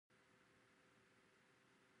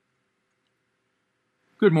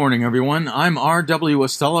Good morning, everyone. I'm R.W.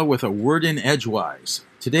 Estella with a word in Edgewise.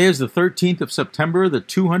 Today is the 13th of September, the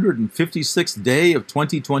 256th day of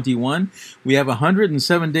 2021. We have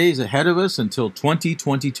 107 days ahead of us until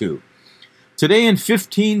 2022. Today in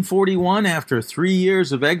 1541, after 3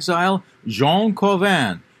 years of exile, Jean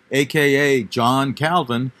Calvin, a.k.a. John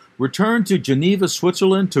Calvin, returned to Geneva,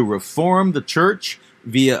 Switzerland to reform the church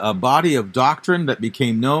via a body of doctrine that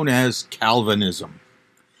became known as Calvinism.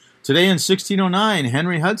 Today in 1609,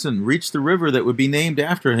 Henry Hudson reached the river that would be named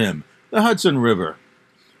after him, the Hudson River.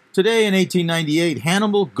 Today in 1898,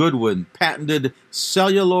 Hannibal Goodwin patented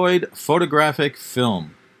celluloid photographic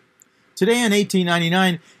film. Today in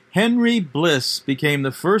 1899, Henry Bliss became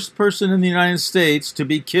the first person in the United States to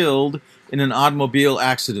be killed in an automobile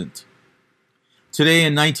accident. Today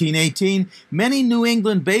in 1918, many New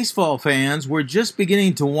England baseball fans were just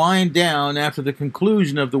beginning to wind down after the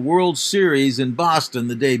conclusion of the World Series in Boston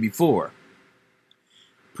the day before.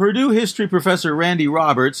 Purdue history professor Randy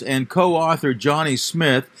Roberts and co-author Johnny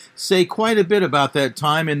Smith say quite a bit about that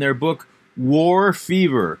time in their book War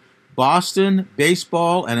Fever, Boston,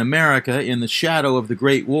 Baseball, and America in the Shadow of the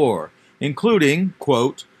Great War, including,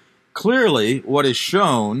 quote, "Clearly what is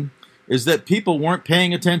shown is that people weren't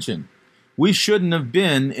paying attention. We shouldn't have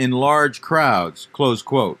been in large crowds," close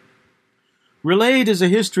quote. Relayed is a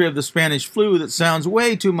history of the Spanish flu that sounds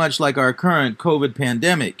way too much like our current COVID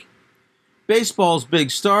pandemic. Baseball's big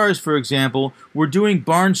stars, for example, were doing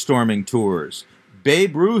barnstorming tours.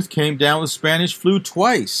 Babe Ruth came down with Spanish flu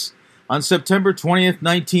twice. On September 20th,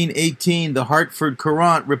 1918, the Hartford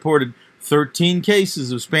Courant reported 13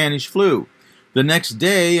 cases of Spanish flu. The next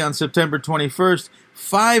day, on September 21st,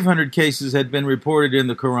 500 cases had been reported in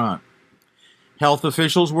the Courant. Health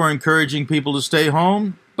officials were encouraging people to stay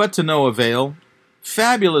home, but to no avail.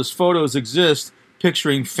 Fabulous photos exist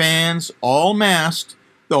picturing fans, all masked,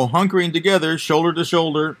 though hunkering together shoulder to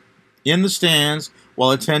shoulder in the stands while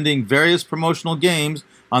attending various promotional games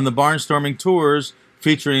on the barnstorming tours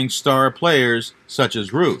featuring star players such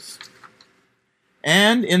as Ruth.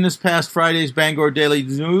 And in this past Friday's Bangor Daily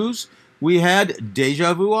News, we had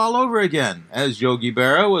deja vu all over again, as Yogi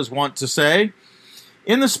Berra was wont to say.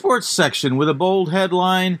 In the sports section with a bold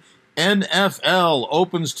headline, NFL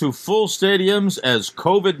opens to full stadiums as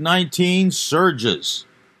COVID-19 surges.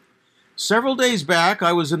 Several days back,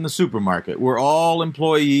 I was in the supermarket where all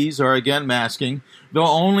employees are again masking, though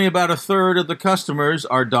only about a third of the customers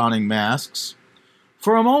are donning masks.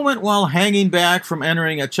 For a moment while hanging back from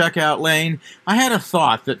entering a checkout lane, I had a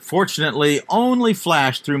thought that fortunately only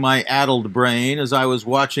flashed through my addled brain as I was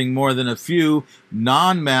watching more than a few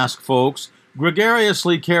non-mask folks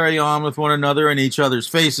gregariously carry on with one another in each other's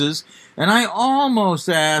faces, and I almost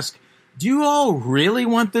asked, do you all really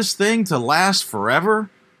want this thing to last forever?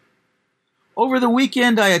 Over the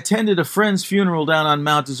weekend, I attended a friend's funeral down on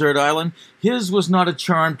Mount Desert Island. His was not a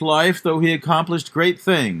charmed life, though he accomplished great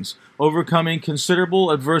things, overcoming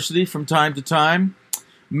considerable adversity from time to time.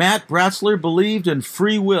 Matt Bratzler believed in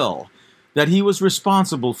free will, that he was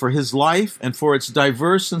responsible for his life and for its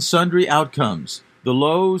diverse and sundry outcomes, the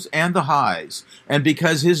lows and the highs, and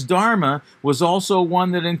because his dharma was also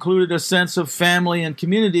one that included a sense of family and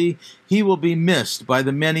community, he will be missed by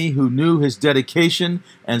the many who knew his dedication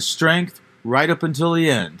and strength right up until the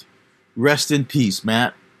end. Rest in peace,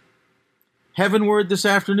 Matt. Heavenward this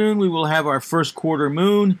afternoon, we will have our first quarter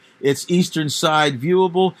moon, its eastern side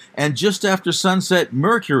viewable, and just after sunset,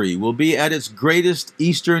 Mercury will be at its greatest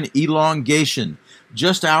eastern elongation,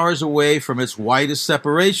 just hours away from its widest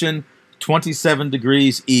separation, 27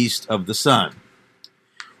 degrees east of the sun.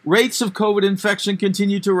 Rates of COVID infection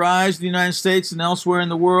continue to rise in the United States and elsewhere in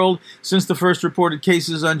the world. Since the first reported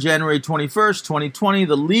cases on January 21st, 2020,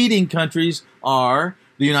 the leading countries are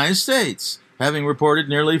the United States, having reported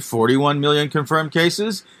nearly 41 million confirmed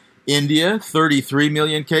cases, India, 33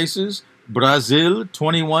 million cases, Brazil,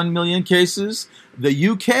 21 million cases, the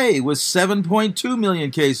UK with 7.2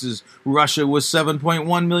 million cases, Russia with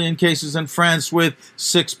 7.1 million cases, and France with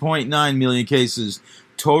 6.9 million cases.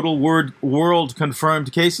 Total world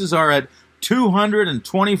confirmed cases are at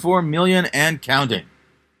 224 million and counting.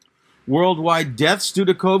 Worldwide deaths due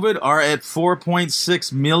to COVID are at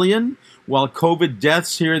 4.6 million, while COVID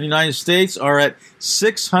deaths here in the United States are at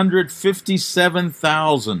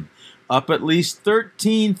 657,000, up at least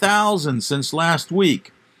 13,000 since last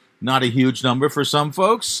week. Not a huge number for some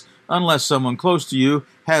folks, unless someone close to you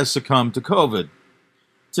has succumbed to COVID.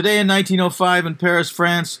 Today in 1905 in Paris,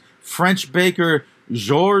 France, French baker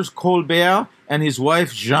Georges Colbert and his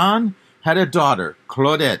wife Jeanne had a daughter,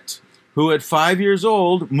 Claudette, who at 5 years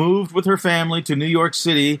old moved with her family to New York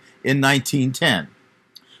City in 1910.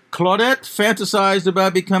 Claudette fantasized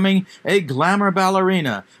about becoming a glamour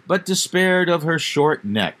ballerina, but despaired of her short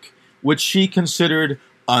neck, which she considered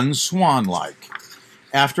unswan-like.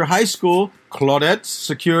 After high school, Claudette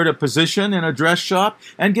secured a position in a dress shop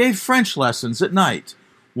and gave French lessons at night.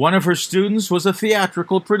 One of her students was a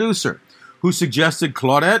theatrical producer who suggested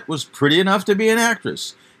Claudette was pretty enough to be an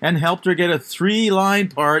actress and helped her get a 3-line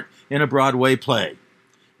part in a Broadway play.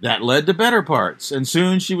 That led to better parts, and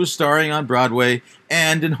soon she was starring on Broadway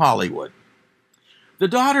and in Hollywood. The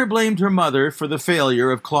daughter blamed her mother for the failure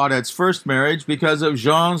of Claudette's first marriage because of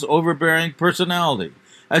Jean's overbearing personality,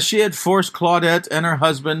 as she had forced Claudette and her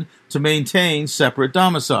husband to maintain separate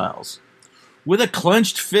domiciles. With a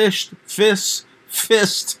clenched fist,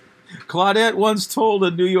 Claudette once told a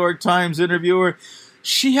New York Times interviewer,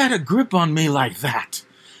 "She had a grip on me like that.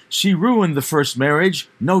 She ruined the first marriage,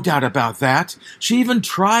 no doubt about that. She even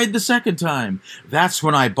tried the second time. That's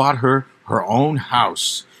when I bought her her own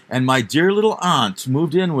house, and my dear little aunt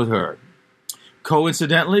moved in with her."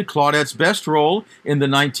 Coincidentally, Claudette's best role in the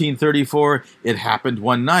 1934 It Happened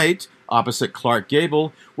One Night, opposite Clark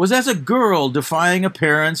Gable, was as a girl defying a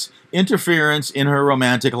parent's interference in her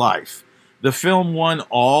romantic life. The film won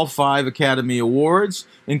all 5 Academy Awards,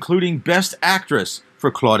 including Best Actress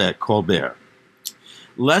for Claudette Colbert.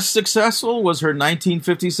 Less successful was her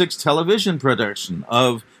 1956 television production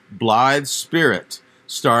of Blithe Spirit,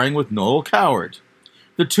 starring with Noel Coward.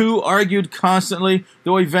 The two argued constantly,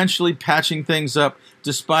 though eventually patching things up,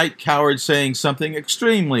 despite Coward saying something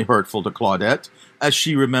extremely hurtful to Claudette, as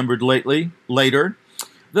she remembered later.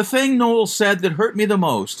 "The thing Noel said that hurt me the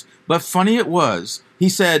most, but funny it was, he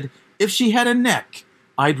said, 'If she had a neck,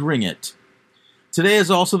 I'd wring it.'" Today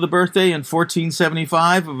is also the birthday in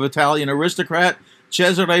 1475 of Italian aristocrat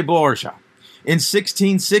Cesare Borgia. In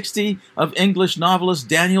 1660 of English novelist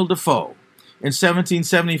Daniel Defoe. In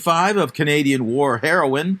 1775 of Canadian war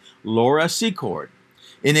heroine Laura Secord.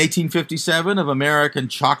 In 1857 of American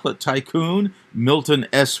chocolate tycoon Milton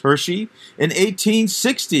S. Hershey. In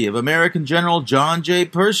 1860 of American General John J.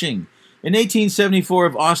 Pershing. In 1874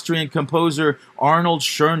 of Austrian composer Arnold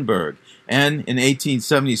Schoenberg. And in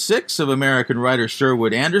 1876 of American writer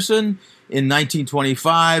Sherwood Anderson. In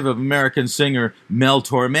 1925 of American singer Mel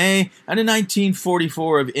Torme. And in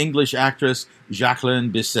 1944 of English actress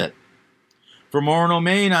Jacqueline Bisset. For Orono,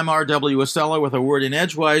 Maine, I'm R.W. Estella with a word in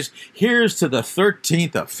Edgewise. Here's to the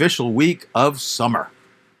 13th official week of summer.